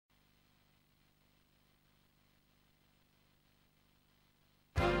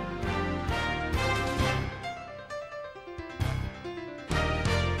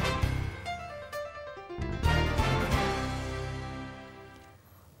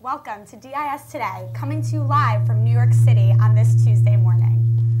Welcome to DIS Today, coming to you live from New York City on this Tuesday morning.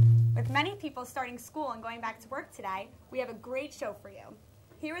 With many people starting school and going back to work today, we have a great show for you.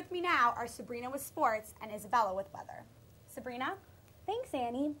 Here with me now are Sabrina with sports and Isabella with weather. Sabrina? Thanks,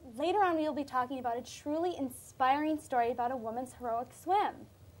 Annie. Later on, we will be talking about a truly inspiring story about a woman's heroic swim.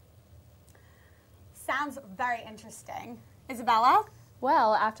 Sounds very interesting. Isabella?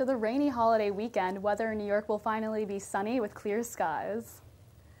 Well, after the rainy holiday weekend, weather in New York will finally be sunny with clear skies.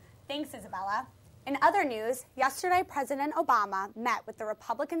 Thanks, Isabella. In other news, yesterday President Obama met with the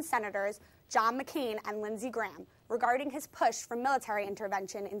Republican Senators John McCain and Lindsey Graham regarding his push for military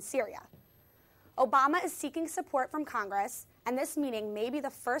intervention in Syria. Obama is seeking support from Congress, and this meeting may be the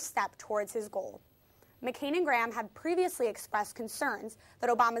first step towards his goal. McCain and Graham had previously expressed concerns that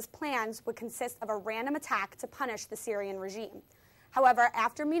Obama's plans would consist of a random attack to punish the Syrian regime. However,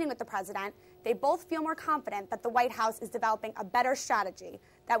 after meeting with the president, they both feel more confident that the White House is developing a better strategy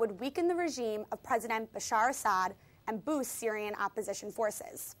that would weaken the regime of President Bashar Assad and boost Syrian opposition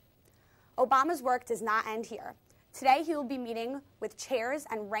forces. Obama's work does not end here. Today, he will be meeting with chairs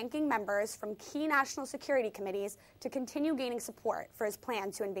and ranking members from key national security committees to continue gaining support for his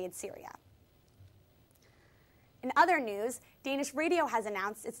plan to invade Syria. In other news, Danish Radio has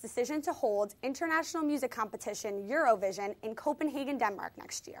announced its decision to hold international music competition Eurovision in Copenhagen, Denmark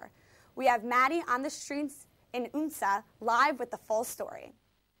next year. We have Maddie on the streets in Odense live with the full story.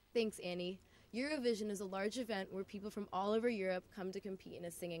 Thanks, Annie. Eurovision is a large event where people from all over Europe come to compete in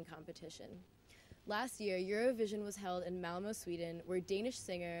a singing competition. Last year, Eurovision was held in Malmö, Sweden, where Danish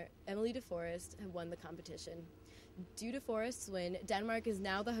singer Emily de Forest had won the competition. Due to Forest's win, Denmark is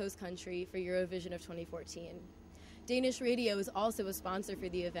now the host country for Eurovision of 2014. Danish Radio is also a sponsor for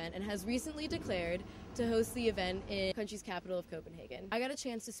the event and has recently declared to host the event in the country's capital of Copenhagen. I got a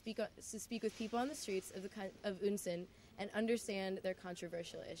chance to speak with people on the streets of Odense and understand their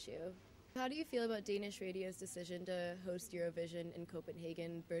controversial issue. How do you feel about Danish Radio's decision to host Eurovision in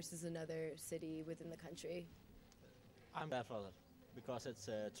Copenhagen versus another city within the country? I'm glad for that because it's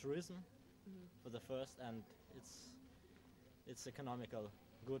tourism for the first, and it's economical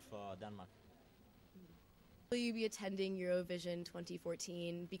good for Denmark. Will you be attending Eurovision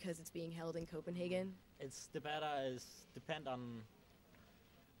 2014 because it's being held in Copenhagen? It's the better is depend on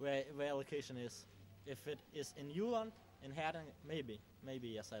where location is. If it is in Jylland, in Herning, maybe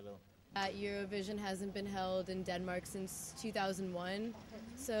yes I will. Eurovision hasn't been held in Denmark since 2001,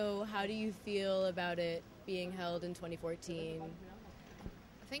 so how do you feel about it being held in 2014?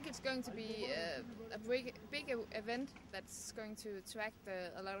 I think it's going to be a big event that's going to attract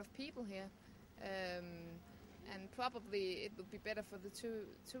a lot of people here. And probably it would be better for the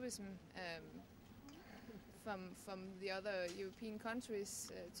tourism from the other European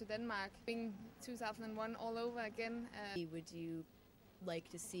countries to Denmark. Being 2001 all over again. Would you like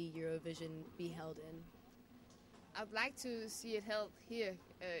to see Eurovision be held in? I'd like to see it held here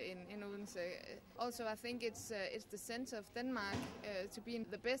in Odense. Also, I think it's the center of Denmark to be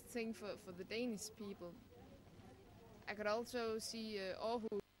the best thing for the Danish people. I could also see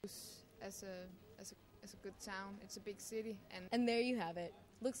Aarhus as a good town. It's a big city. And there you have it.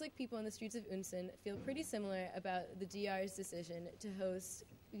 Looks like people on the streets of Odense feel pretty similar about the DR's decision to host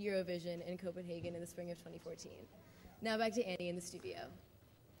Eurovision in Copenhagen in the spring of 2014. Now back to Annie in the studio.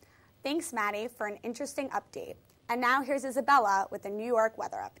 Thanks, Maddie, for an interesting update. And now here's Isabella with the New York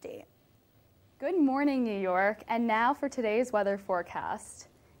weather update. Good morning, New York, and now for today's weather forecast.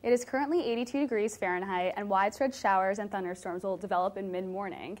 It is currently 82 degrees Fahrenheit, and widespread showers and thunderstorms will develop in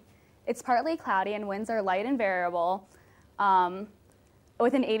mid-morning. It's partly cloudy and winds are light and variable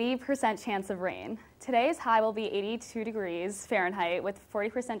with an 80% chance of rain. Today's high will be 82 degrees Fahrenheit with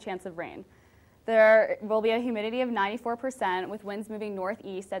 40% chance of rain. There will be a humidity of 94% with winds moving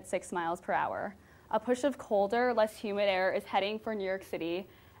northeast at 6 miles per hour. A push of colder, less humid air is heading for New York City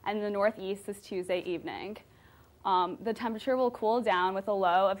and the northeast this Tuesday evening. The temperature will cool down with a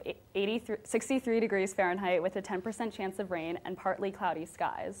low of 63 degrees Fahrenheit with a 10% chance of rain and partly cloudy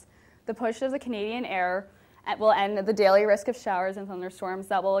skies. The push of the Canadian air will end the daily risk of showers and thunderstorms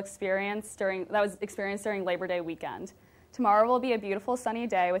that was experienced during Labor Day weekend. Tomorrow will be a beautiful sunny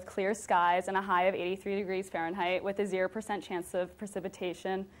day with clear skies and a high of 83 degrees Fahrenheit with a 0% chance of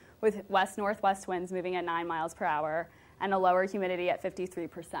precipitation with west-northwest winds moving at 9 miles per hour and a lower humidity at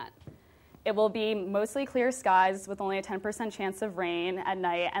 53%. It will be mostly clear skies with only a 10% chance of rain at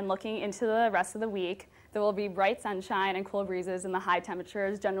night, and looking into the rest of the week, there will be bright sunshine and cool breezes and the high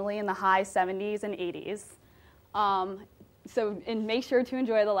temperatures, generally in the high 70s and 80s. And make sure to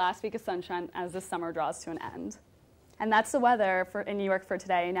enjoy the last week of sunshine as the summer draws to an end. And that's the weather in New York for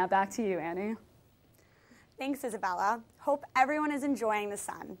today. Now back to you, Annie. Thanks, Isabella. Hope everyone is enjoying the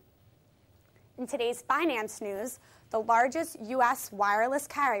sun. In today's finance news, the largest U.S. wireless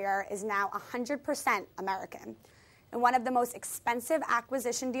carrier is now 100% American. In one of the most expensive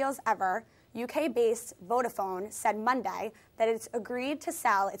acquisition deals ever, UK-based Vodafone said Monday that it's agreed to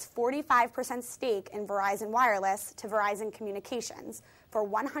sell its 45% stake in Verizon Wireless to Verizon Communications for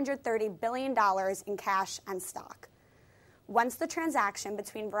 $130 billion in cash and stock. Once the transaction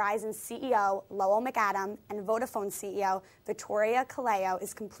between Verizon's CEO, Lowell McAdam, and Vodafone CEO, Victoria Caleo,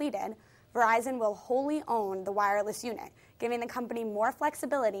 is completed, Verizon will wholly own the wireless unit, giving the company more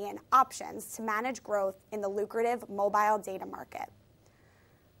flexibility and options to manage growth in the lucrative mobile data market.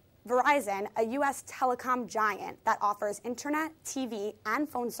 Verizon, a U.S. telecom giant that offers internet, TV, and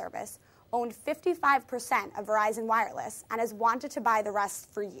phone service, owned 55% of Verizon Wireless and has wanted to buy the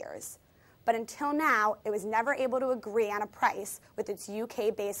rest for years. But until now, it was never able to agree on a price with its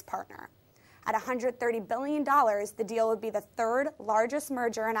UK-based partner. At $130 billion, the deal would be the third largest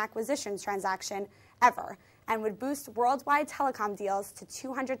merger and acquisitions transaction ever and would boost worldwide telecom deals to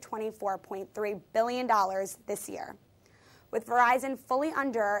 $224.3 billion this year. With Verizon fully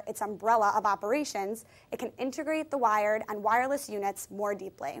under its umbrella of operations, it can integrate the wired and wireless units more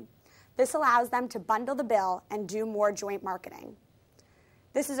deeply. This allows them to bundle the bill and do more joint marketing.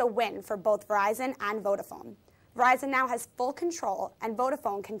 This is a win for both Verizon and Vodafone. Verizon now has full control, and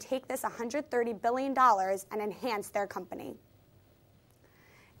Vodafone can take this $130 billion and enhance their company.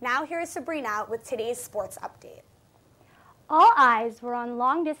 Now here is Sabrina with today's sports update. All eyes were on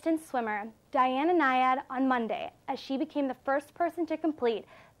long-distance swimmer Diana Nyad on Monday as she became the first person to complete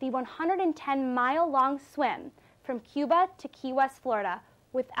the 110-mile-long swim from Cuba to Key West, Florida,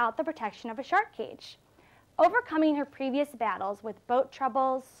 without the protection of a shark cage. Overcoming her previous battles with boat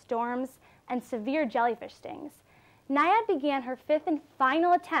troubles, storms, and severe jellyfish stings, Nyad began her fifth and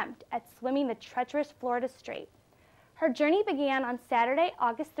final attempt at swimming the treacherous Florida Strait. Her journey began on Saturday,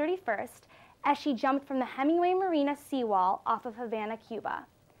 August 31st, as she jumped from the Hemingway Marina seawall off of Havana, Cuba.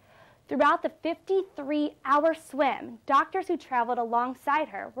 Throughout the 53-hour swim, doctors who traveled alongside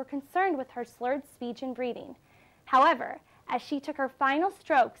her were concerned with her slurred speech and breathing. However, as she took her final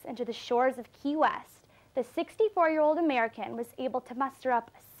strokes into the shores of Key West, the 64-year-old American was able to muster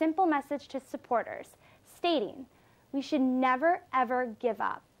up a simple message to supporters, stating, "We should never, ever give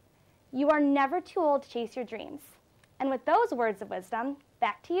up. You are never too old to chase your dreams." And with those words of wisdom,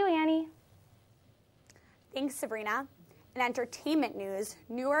 back to you, Annie. Thanks, Sabrina. In entertainment news,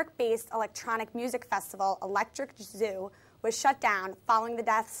 New York-based electronic music festival Electric Zoo was shut down following the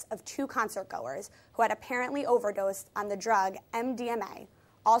deaths of two concertgoers who had apparently overdosed on the drug MDMA,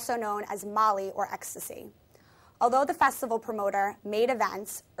 also known as Molly or ecstasy. Although the festival promoter Made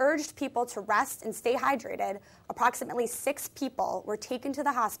Events urged people to rest and stay hydrated, approximately 6 people were taken to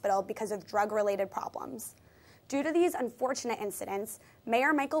the hospital because of drug-related problems. Due to these unfortunate incidents,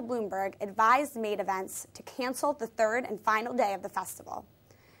 Mayor Michael Bloomberg advised Made Events to cancel the third and final day of the festival.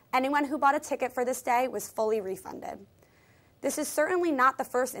 Anyone who bought a ticket for this day was fully refunded. This is certainly not the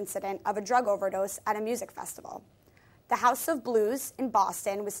first incident of a drug overdose at a music festival. The House of Blues in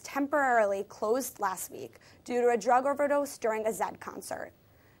Boston was temporarily closed last week due to a drug overdose during a Zedd concert.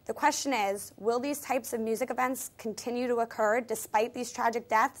 The question is, will these types of music events continue to occur despite these tragic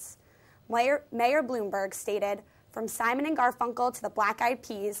deaths? Mayor Bloomberg stated, "From Simon and Garfunkel to the Black Eyed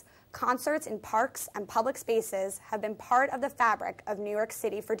Peas, concerts in parks and public spaces have been part of the fabric of New York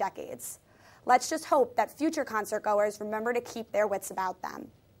City for decades. Let's just hope that future concertgoers remember to keep their wits about them."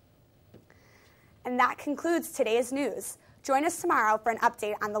 And that concludes today's news. Join us tomorrow for an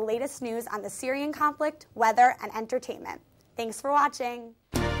update on the latest news on the Syrian conflict, weather, and entertainment. Thanks for watching.